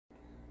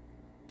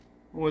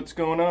What's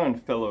going on,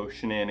 fellow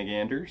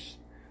shenaniganders?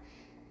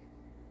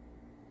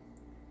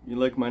 You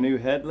like my new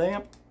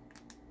headlamp?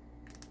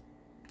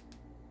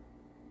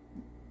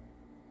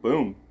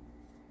 Boom.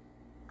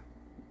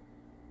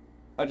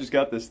 I just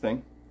got this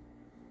thing.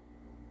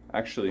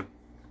 Actually,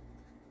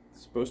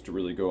 it's supposed to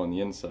really go on the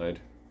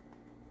inside.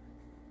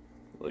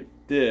 Like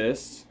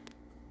this.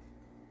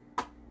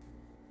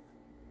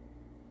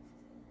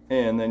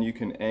 And then you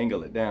can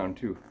angle it down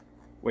too.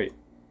 Wait.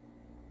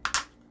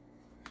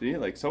 See,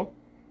 like so?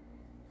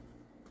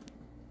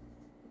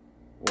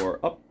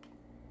 Or up.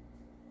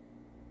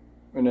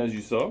 And as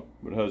you saw,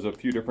 it has a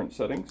few different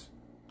settings.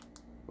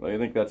 I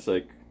think that's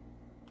like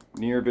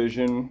near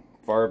vision,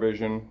 far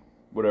vision,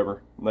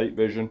 whatever, night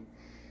vision.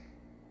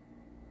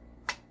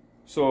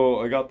 So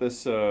I got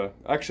this,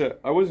 actually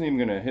I wasn't even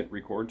gonna hit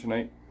record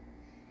tonight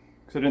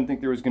because I didn't think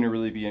there was gonna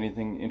really be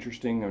anything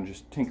interesting. I'm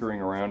just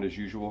tinkering around as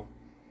usual.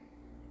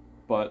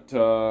 But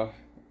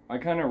I'm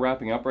kind of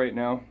wrapping up right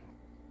now,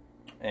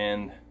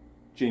 and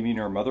Jamie and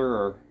her mother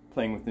are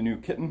playing with the new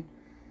kitten.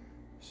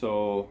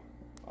 So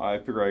I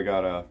figure I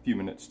got a few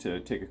minutes to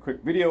take a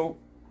quick video.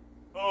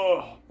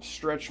 Oh,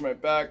 stretch my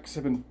back because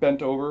I've been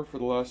bent over for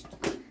the last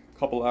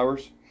couple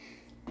hours.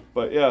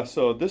 But yeah,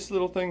 so this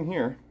little thing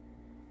here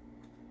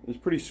is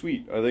pretty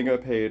sweet. I think I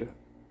paid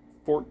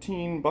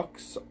 14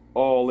 bucks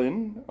all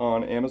in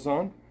on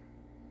Amazon,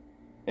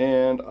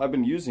 and I've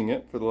been using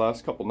it for the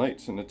last couple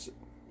nights, and it's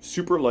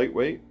super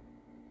lightweight.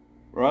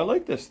 I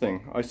like this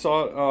thing. I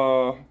saw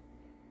it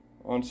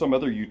on some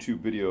other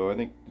YouTube video. I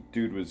think the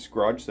dude was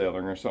garage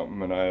sailing or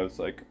something, and I was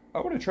like, I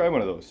want to try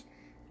one of those.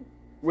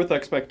 With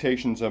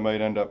expectations I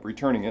might end up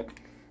returning it,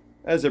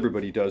 as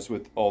everybody does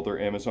with all their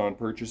Amazon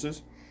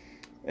purchases.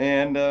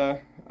 And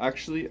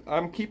actually,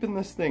 I'm keeping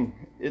this thing.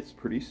 It's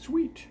pretty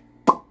sweet.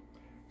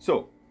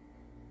 So,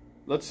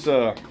 let's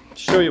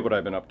show you what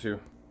I've been up to.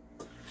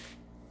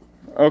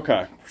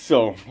 Okay,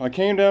 so I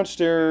came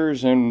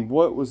downstairs, and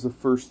what was the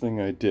first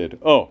thing I did?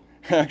 Oh,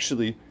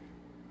 actually,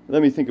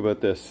 let me think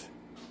about this.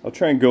 I'll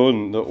try and go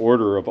in the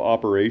order of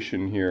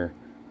operation here.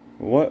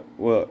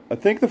 Well, I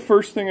think the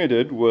first thing I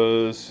did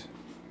was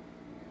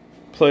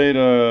played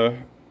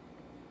a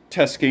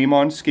test game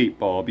on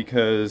Skateball,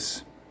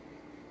 because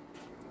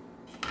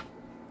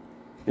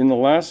in the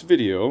last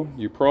video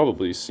you've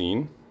probably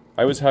seen,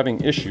 I was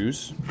having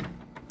issues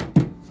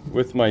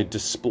with my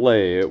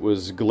display. It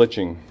was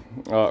glitching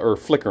or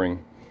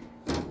flickering,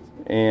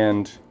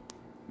 and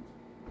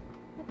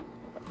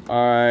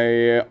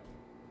I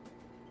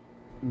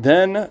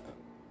then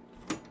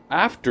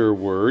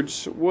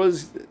afterwards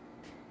was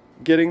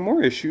getting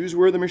more issues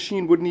where the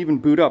machine wouldn't even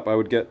boot up. I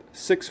would get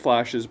 6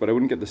 flashes, but I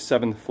wouldn't get the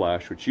 7th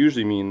flash, which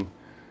usually mean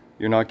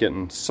you're not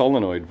getting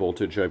solenoid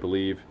voltage, I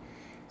believe.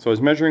 So I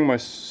was measuring my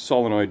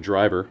solenoid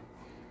driver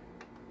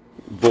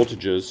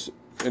voltages,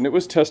 and it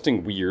was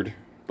testing weird,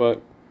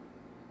 but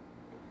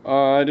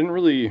I didn't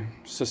really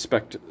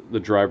suspect the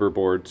driver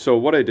board. So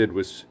what I did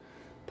was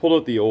pull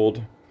out the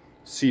old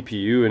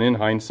CPU, and in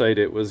hindsight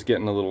it was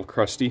getting a little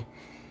crusty.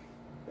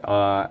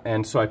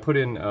 And so I put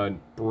in a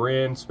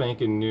brand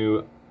spanking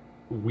new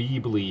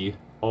Weebly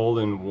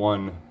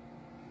all-in-one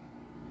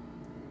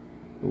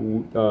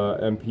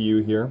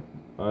MPU here.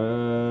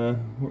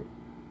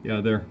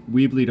 Yeah, there,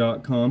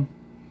 Weebly.com.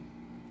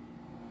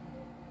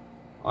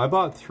 I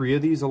bought 3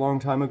 of these a long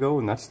time ago,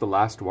 and that's the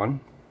last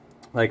one.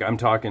 Like, I'm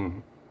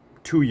talking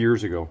 2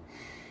 years ago.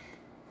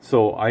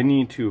 So I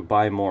need to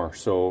buy more.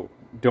 So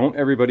don't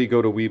everybody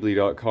go to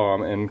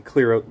Weebly.com and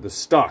clear out the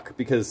stock,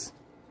 because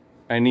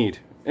I need.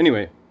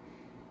 Anyway,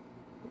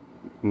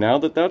 now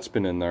that that's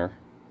been in there,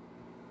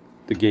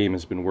 the game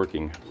has been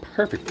working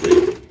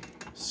perfectly.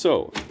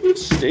 So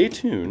stay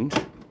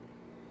tuned,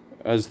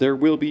 as there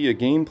will be a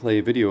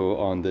gameplay video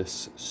on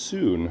this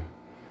soon.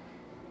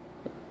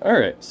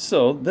 Alright,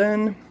 so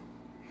then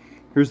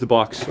here's the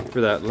box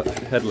for that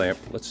headlamp.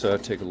 Let's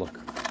take a look.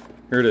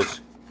 Here it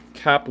is.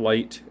 Cap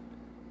Light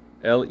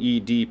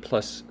LED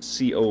plus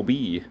COB,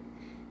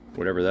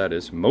 whatever that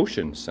is.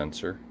 Motion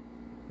sensor.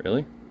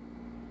 Really?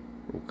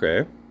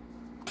 Okay.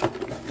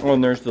 Oh,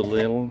 and there's the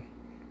little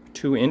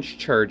 2-inch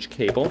charge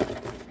cable,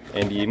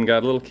 and you even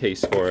got a little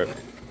case for it.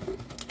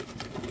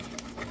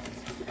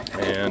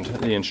 And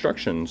the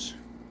instructions.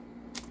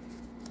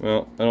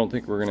 Well, I don't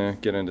think we're gonna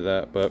get into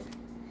that, but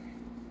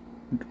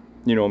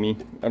you know me,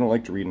 I don't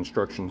like to read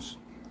instructions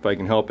if I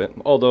can help it.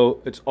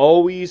 Although it's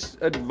always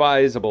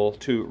advisable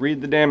to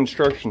read the damn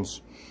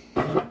instructions.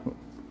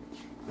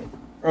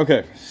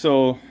 Okay,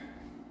 so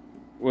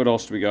what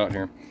else do we got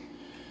here?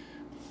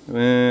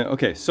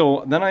 Okay,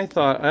 so then I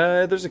thought,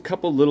 there's a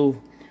couple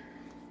little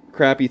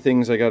crappy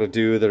things I gotta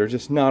do that are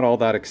just not all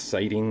that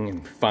exciting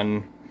and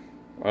fun.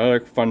 I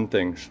like fun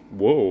things.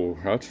 Whoa,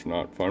 that's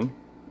not fun.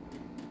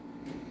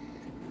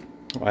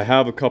 I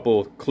have a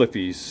couple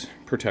Cliffies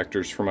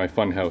protectors for my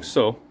funhouse,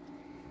 so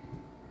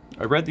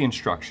I read the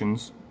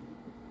instructions,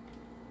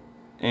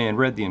 and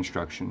read the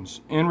instructions,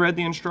 and read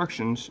the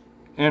instructions,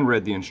 and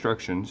read the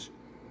instructions,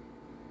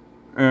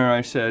 and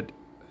I said,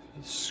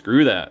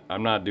 screw that,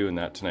 I'm not doing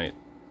that tonight.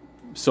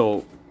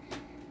 So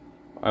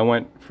I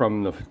went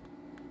from the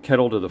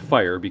kettle to the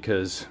fire,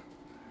 because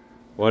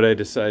what I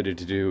decided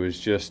to do is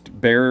just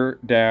bear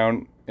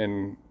down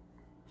and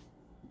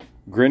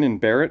grin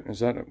and bear it. Is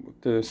that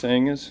what the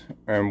saying is?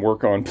 And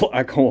work on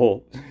black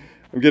hole.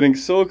 I'm getting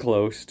so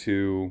close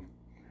to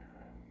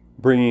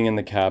bringing in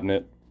the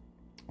cabinet.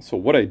 So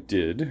what I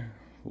did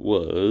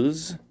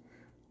was,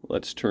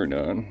 let's turn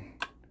on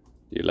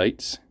the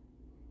lights,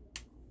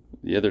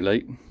 the other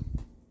light,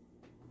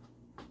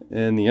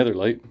 and the other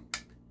light.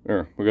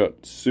 There, we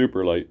got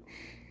super light.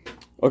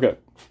 Okay,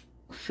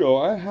 so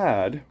I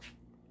had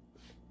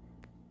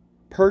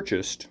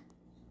purchased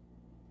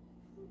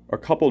a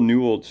couple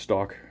new old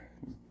stock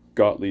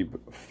Gottlieb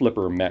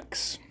flipper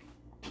mechs,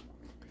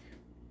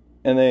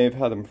 and they've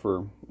had them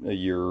for a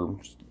year or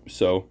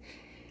so.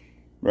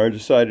 I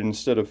decided,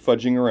 instead of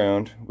fudging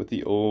around with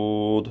the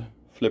old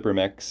flipper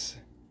mechs,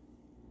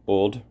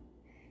 and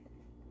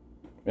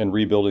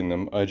rebuilding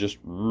them, I just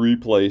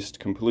replaced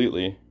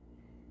completely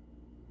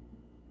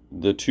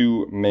the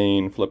two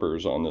main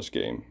flippers on this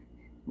game.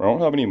 I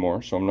don't have any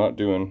more, so I'm not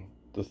doing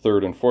the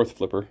third and fourth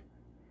flipper.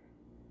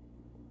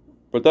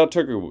 But that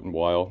took a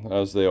while,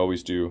 as they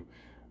always do.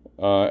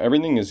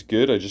 Everything is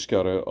good. I just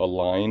gotta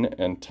align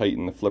and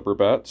tighten the flipper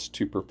bats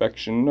to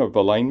perfection of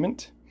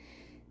alignment.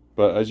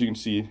 But as you can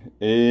see,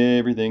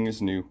 everything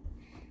is new,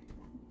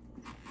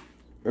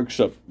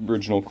 except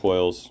original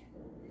coils.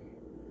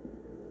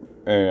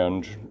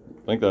 And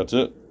I think that's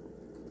it.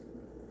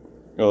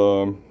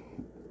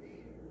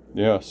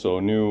 Yeah, so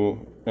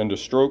new end of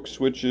stroke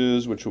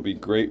switches, which will be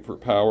great for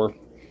power.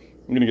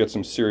 I'm gonna get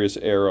some serious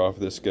air off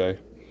this guy.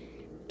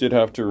 Did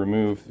have to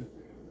remove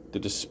the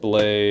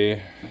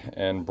display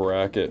and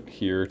bracket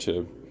here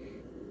to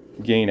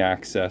gain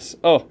access.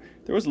 Oh,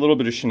 there was a little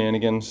bit of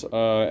shenanigans.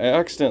 I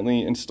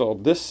accidentally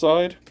installed this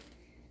side,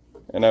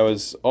 and I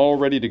was all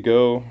ready to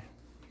go,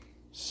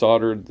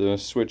 soldered the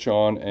switch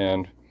on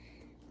and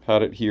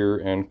had it here,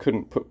 and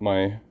couldn't put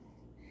my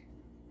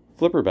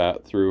flipper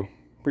bat through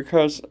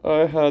because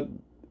I had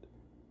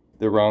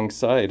the wrong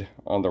side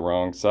on the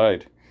wrong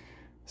side.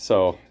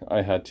 So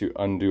I had to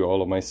undo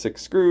all of my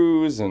 6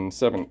 screws and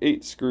 7,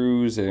 8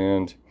 screws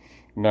and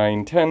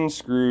 9, 10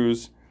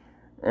 screws,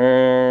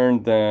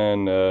 and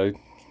then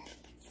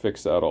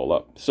fix that all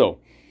up. So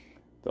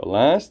the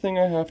last thing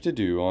I have to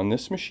do on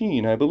this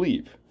machine, I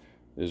believe,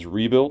 is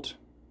rebuild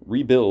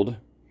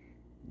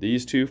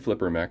these two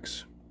flipper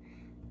mechs,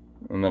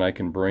 and then I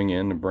can bring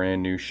in a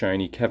brand new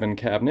shiny Kevin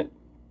cabinet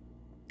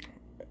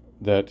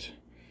that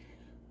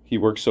he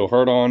works so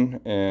hard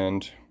on,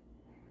 and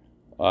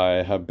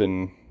I have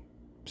been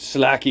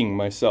slacking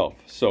myself.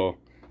 So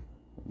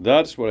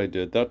that's what I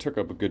did. That took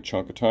up a good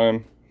chunk of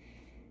time,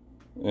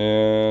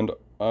 and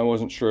I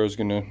wasn't sure I was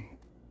gonna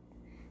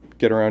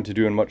get around to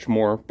doing much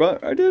more,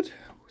 but I did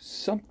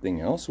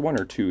something else, 1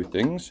 or 2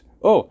 things.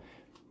 Oh,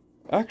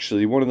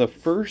 actually, one of the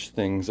first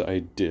things I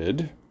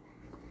did,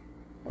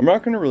 I'm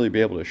not going to really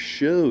be able to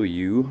show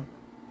you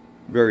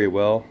very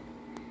well,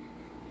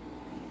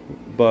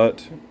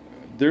 but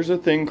there's a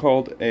thing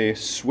called a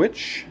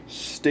switch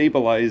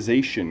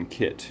stabilization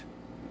kit.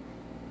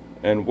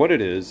 And what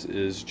it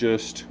is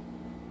just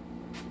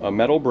a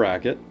metal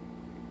bracket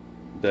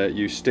that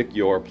you stick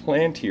your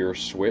plantier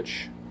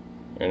switch,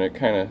 and it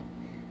kind of,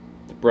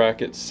 the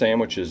bracket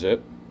sandwiches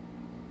it,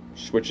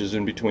 switches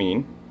in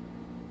between,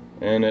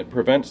 and it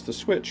prevents the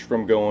switch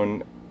from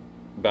going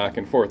back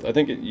and forth. I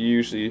think it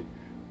usually,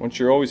 once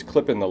you're always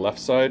clipping the left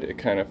side, it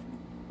kind of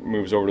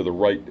moves over to the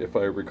right, if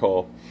I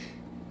recall.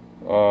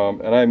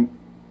 And I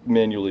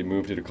manually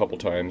moved it a couple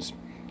times.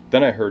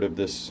 Then I heard of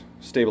this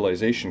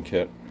stabilization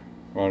kit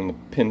on the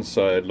pin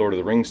side Lord of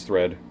the Rings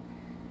thread.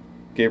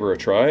 Gave her a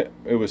try.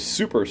 It was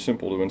super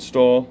simple to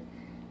install,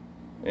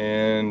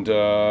 and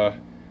the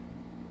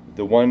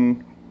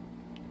one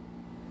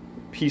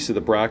piece of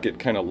the bracket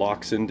kind of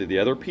locks into the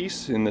other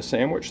piece in the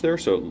sandwich there,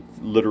 so it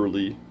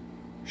literally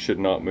should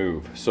not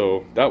move.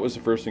 So that was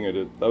the first thing I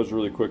did. That was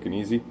really quick and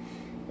easy,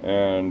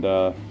 and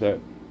that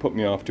put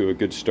me off to a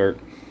good start.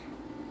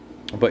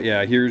 But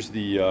yeah, here's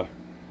the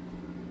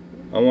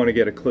I want to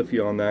get a Cliffy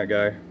on that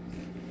guy.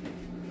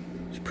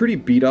 It's pretty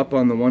beat up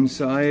on the one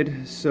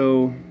side,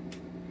 so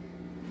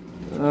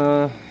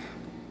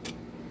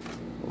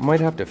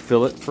might have to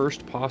fill it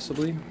first,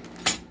 possibly.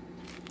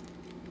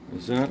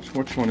 Is that,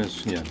 which one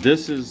is, yeah,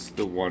 this is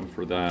the one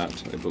for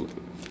that, I believe.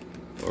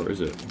 Or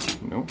is it?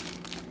 No?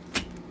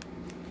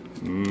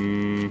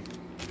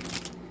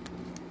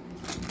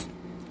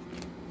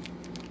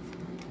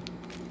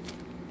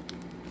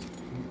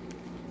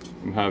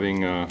 I'm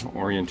having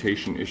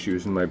orientation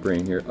issues in my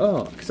brain here.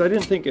 Oh, because I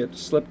didn't think it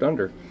slipped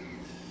under.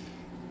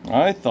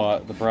 I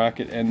thought the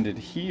bracket ended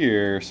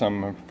here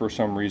for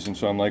some reason,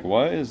 so I'm like,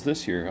 why is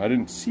this here? I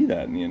didn't see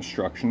that in the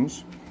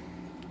instructions.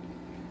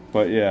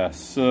 But yeah,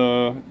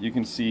 so you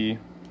can see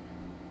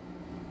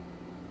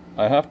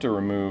I have to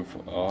remove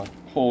a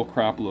whole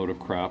crap load of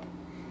crap,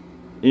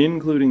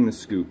 including the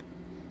scoop.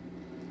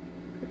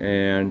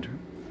 And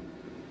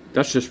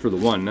that's just for the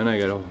one. Then I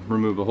gotta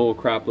remove a whole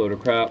crap load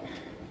of crap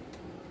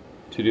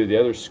to do the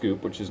other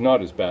scoop, which is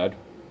not as bad.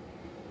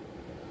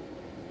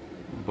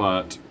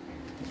 But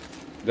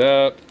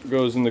that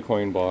goes in the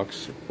coin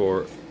box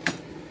for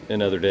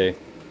another day.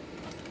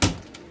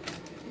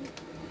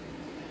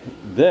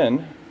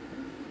 Then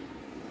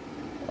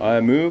I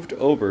moved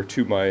over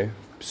to my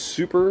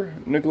super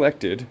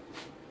neglected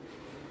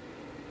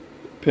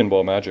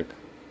Pinball Magic.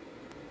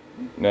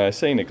 Now I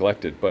say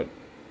neglected, but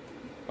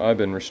I've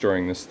been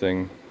restoring this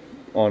thing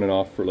on and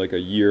off for like a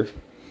year,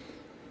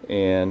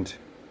 and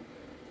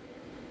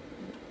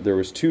there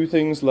was two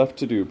things left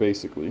to do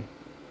basically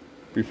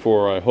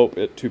before I hope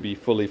it to be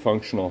fully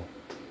functional.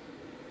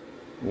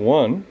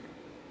 One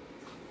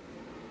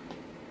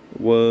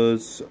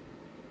was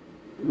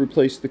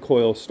replace the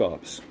coil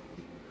stops.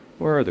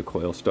 Where are the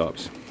coil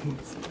stops?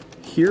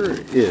 Here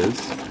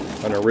is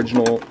an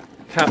original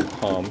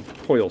Capcom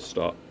coil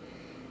stop.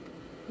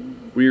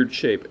 Weird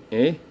shape,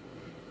 eh?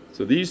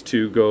 So these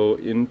two go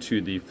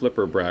into the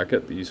flipper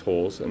bracket, these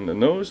holes, and then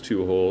those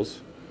two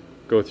holes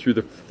go through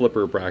the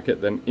flipper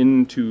bracket, then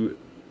into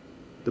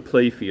the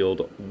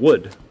playfield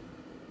wood.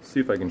 See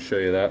if I can show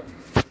you that.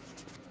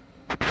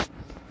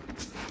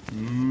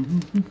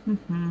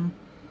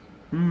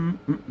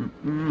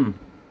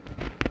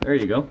 There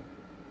you go.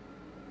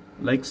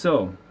 Like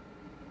so.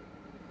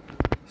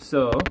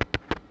 So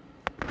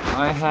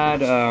I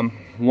had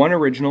one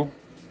original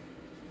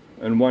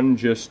and one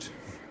just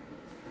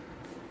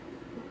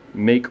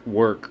make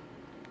work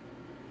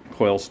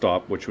coil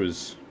stop, which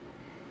was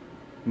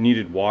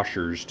needed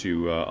washers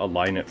to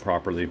align it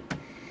properly.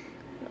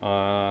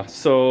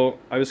 So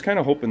I was kind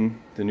of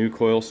hoping the new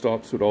coil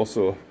stops would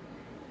also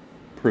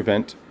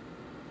prevent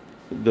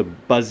the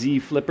buzzy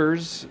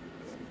flippers.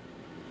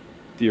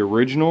 The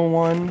original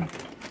one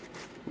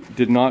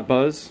did not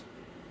buzz,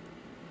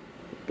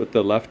 but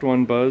the left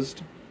one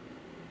buzzed.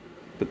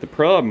 But the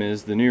problem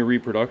is the new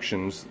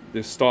reproductions,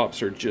 the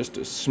stops are just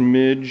a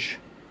smidge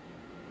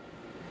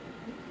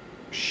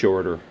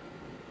shorter.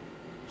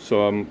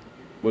 So I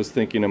was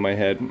thinking in my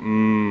head,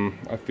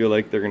 I feel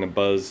like they're gonna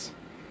buzz.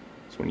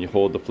 So when you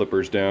hold the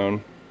flippers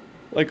down,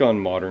 like on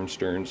modern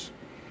sterns,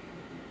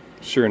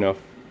 sure enough,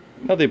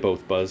 now they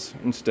both buzz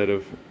instead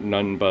of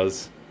none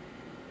buzz.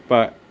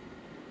 But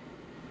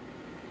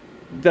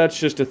that's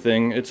just a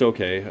thing. It's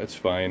okay. It's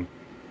fine.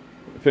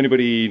 If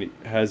anybody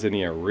has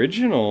any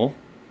original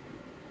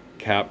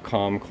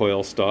Capcom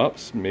coil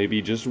stops,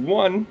 maybe just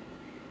one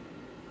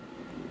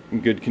in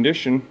good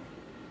condition,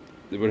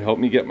 it would help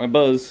me get my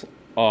buzz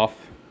off.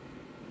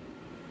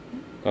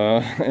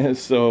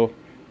 So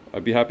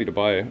I'd be happy to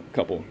buy a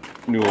couple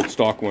new old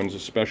stock ones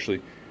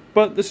especially.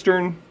 But the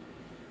Stern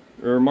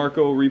or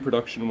Marco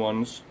reproduction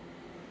ones,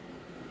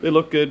 they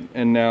look good,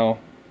 and now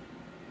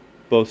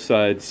both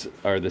sides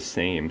are the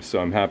same, so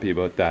I'm happy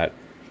about that.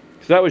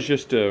 So that was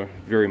just a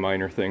very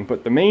minor thing,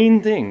 but the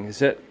main thing is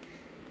that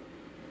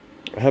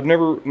I have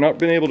not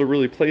been able to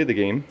really play the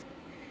game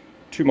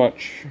too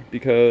much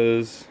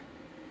because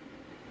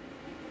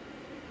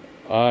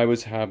I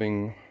was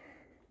having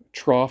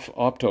trough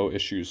opto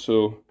issues.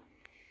 So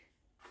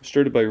I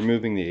started by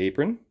removing the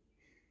apron,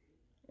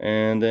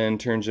 and then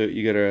turns out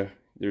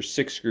there's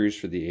 6 screws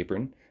for the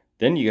apron.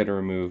 Then you gotta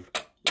remove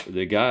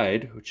the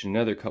guide, which is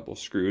another couple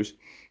screws.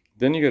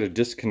 Then you gotta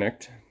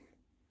disconnect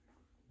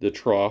the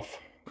trough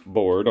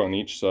board on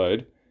each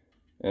side,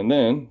 and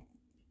then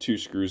 2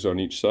 screws on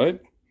each side,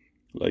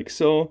 like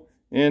so.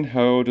 And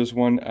how does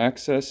one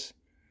access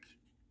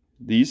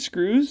these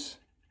screws?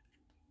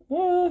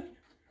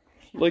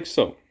 Like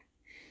so.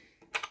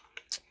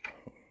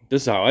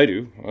 This is how I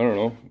do. I don't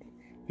know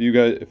if you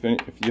guys, if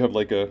you have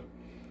like a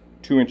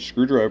 2-inch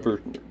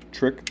screwdriver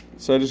trick,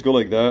 so I just go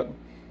like that,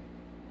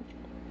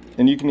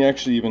 and you can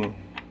actually even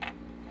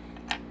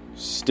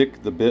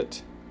stick the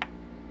bit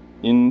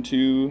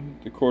into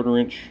the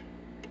 1/4-inch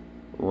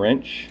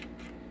wrench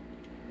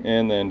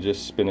and then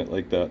just spin it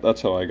like that.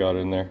 That's how I got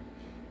in there.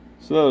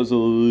 So that was a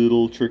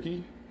little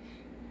tricky,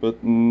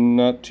 but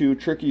not too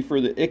tricky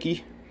for the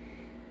icky.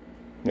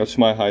 That's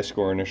my high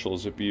score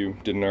initials, if you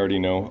didn't already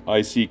know.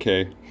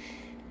 ICK.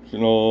 It's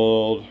an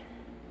old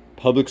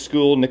public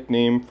school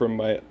nickname from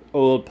my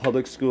old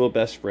public school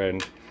best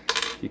friend.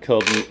 He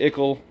called me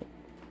Ickle.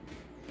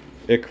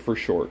 Ick for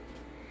short.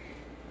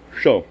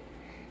 So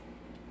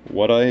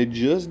what I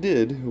just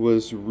did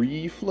was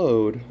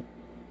reflowed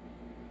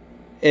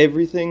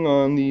everything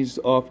on these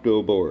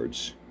opto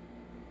boards.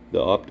 The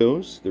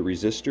optos, the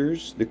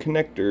resistors, the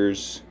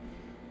connectors.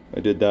 I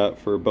did that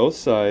for both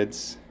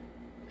sides,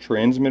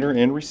 transmitter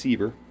and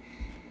receiver.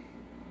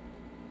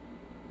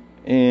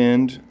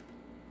 And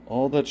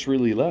all that's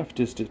really left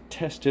is to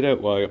test it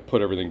out. Well, I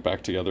put everything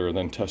back together and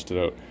then test it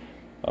out.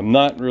 I'm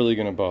not really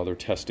going to bother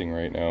testing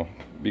right now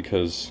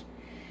because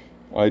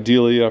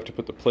ideally I have to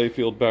put the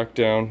playfield back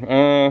down.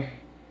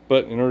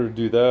 But in order to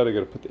do that, I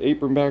got to put the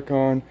apron back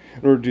on.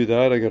 In order to do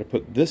that, I got to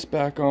put this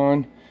back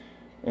on.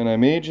 And I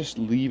may just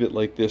leave it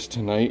like this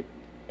tonight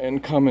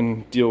and come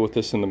and deal with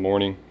this in the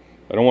morning.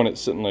 I don't want it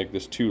sitting like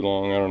this too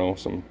long. I don't know,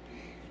 some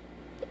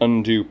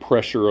undue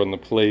pressure on the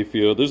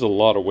playfield. There's a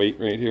lot of weight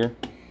right here.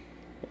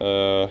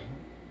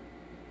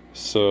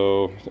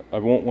 So I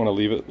won't want to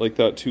leave it like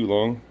that too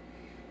long.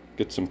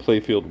 Get some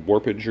playfield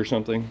warpage or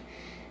something.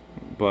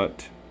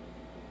 but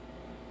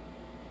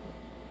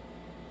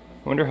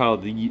I wonder how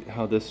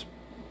this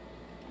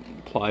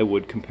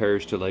plywood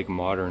compares to like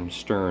modern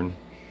stern.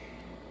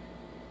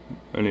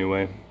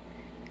 Anyway,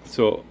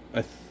 so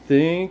I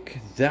think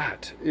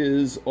that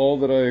is all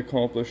that I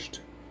accomplished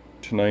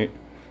tonight,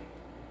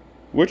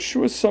 which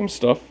was some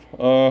stuff.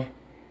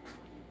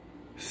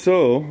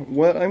 So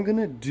what I'm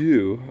gonna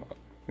do,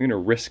 I'm gonna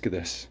risk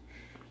this.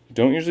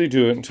 Don't usually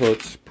do it until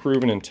it's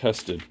proven and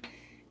tested,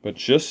 but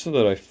just so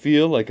that I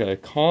feel like I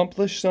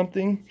accomplished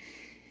something.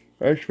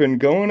 I've been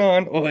going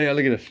on, oh yeah,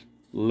 look at this.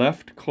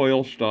 Left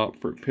coil stop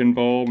for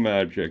Pinball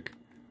Magic.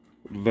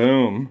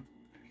 Boom.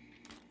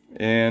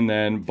 And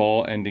then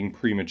ball ending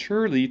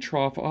prematurely,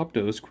 trough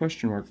optos,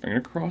 question mark. I'm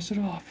gonna cross it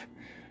off.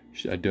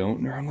 I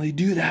don't normally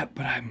do that,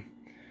 but I'm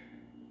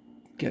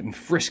getting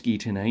frisky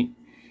tonight.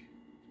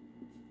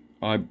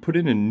 I put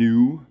in a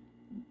new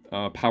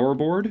power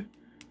board,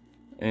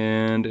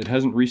 and it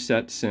hasn't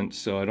reset since,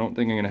 so I don't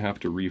think I'm gonna have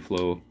to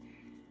reflow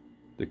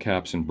the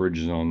caps and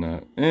bridges on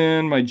that.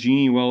 And my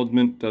Genie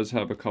weldment does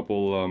have a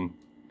couple,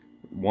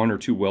 1 or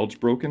 2 welds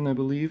broken, I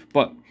believe,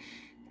 but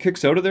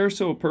kicks out of there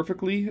so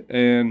perfectly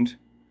and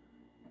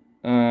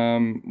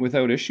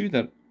without issue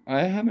that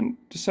I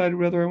haven't decided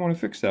whether I want to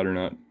fix that or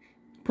not.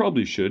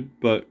 Probably should,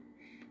 but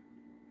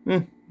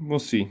we'll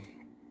see.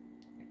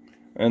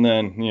 And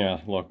then,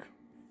 yeah, look,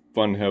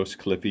 Funhouse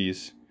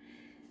Cliffies.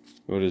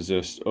 What is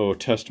this? Oh,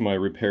 test my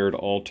repaired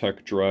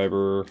All-Tech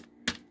driver.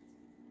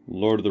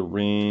 Lord of the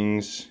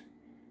Rings.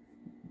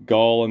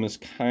 Gollum is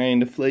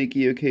kind of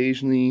flaky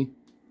occasionally.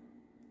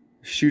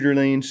 Shooter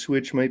lane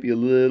switch might be a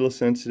little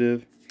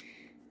sensitive.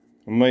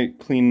 I might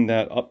clean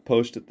that up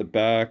post at the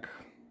back.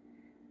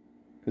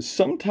 Because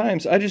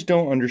sometimes I just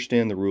don't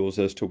understand the rules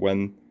as to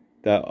when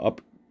that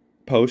up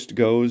post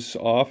goes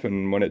off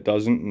and when it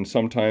doesn't. And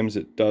sometimes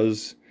it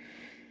does.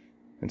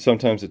 And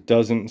sometimes it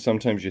doesn't. And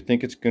sometimes you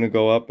think it's going to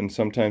go up and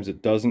sometimes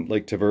it doesn't.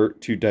 Like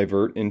to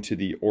divert into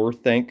the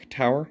Orthanc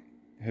tower,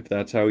 if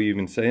that's how you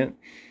even say it.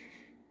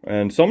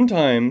 And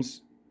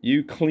sometimes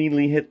you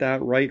cleanly hit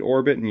that right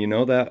orbit and you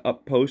know that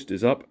up post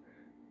is up,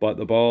 but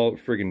the ball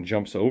friggin'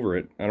 jumps over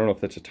it. I don't know if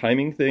that's a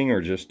timing thing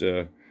or just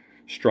a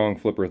strong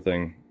flipper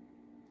thing.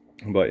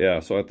 But yeah,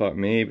 so I thought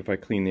maybe if I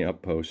clean the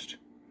up post,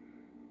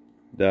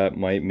 that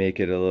might make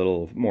it a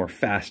little more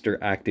faster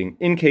acting,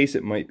 in case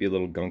it might be a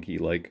little gunky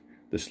like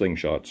the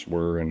slingshots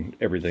were and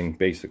everything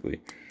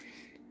basically.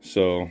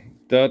 So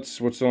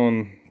that's what's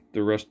on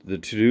the rest of the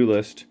to-do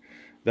list.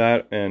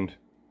 That and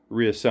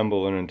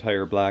reassemble an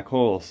entire black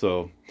hole.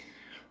 So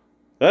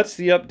that's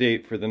the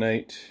update for the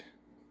night.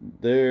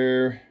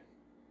 There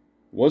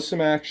was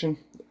some action.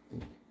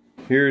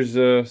 Here's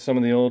some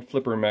of the old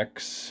flipper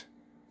mechs.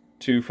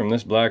 2 from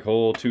this black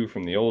hole, 2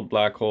 from the old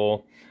black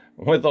hole.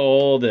 With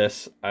all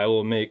this, I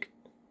will make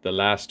the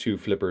last 2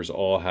 flippers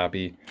all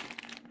happy.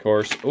 Of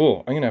course,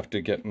 oh, I'm gonna have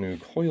to get new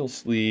coil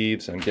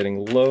sleeves. I'm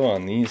getting low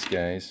on these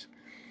guys.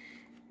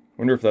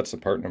 Wonder if that's the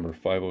part number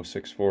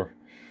 5064.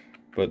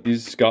 But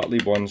these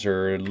Gottlieb ones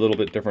are a little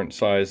bit different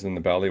size than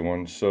the Bally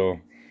ones, so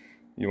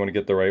you want to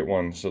get the right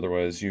ones,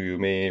 otherwise you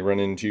may run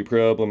into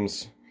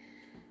problems.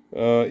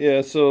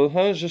 Yeah, so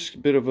that was just a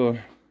bit of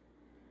a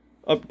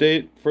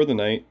update for the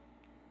night,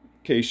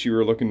 in case you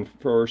were looking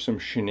for some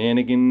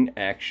shenanigan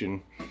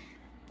action.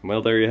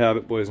 Well, there you have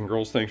it, boys and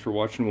girls. Thanks for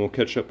watching. We'll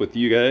catch up with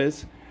you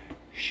guys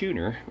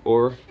sooner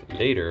or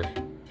later.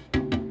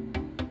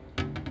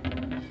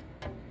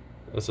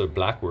 That's a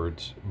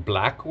blackwards.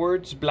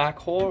 Blackwards black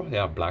hole?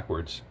 Yeah,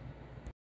 blackwards.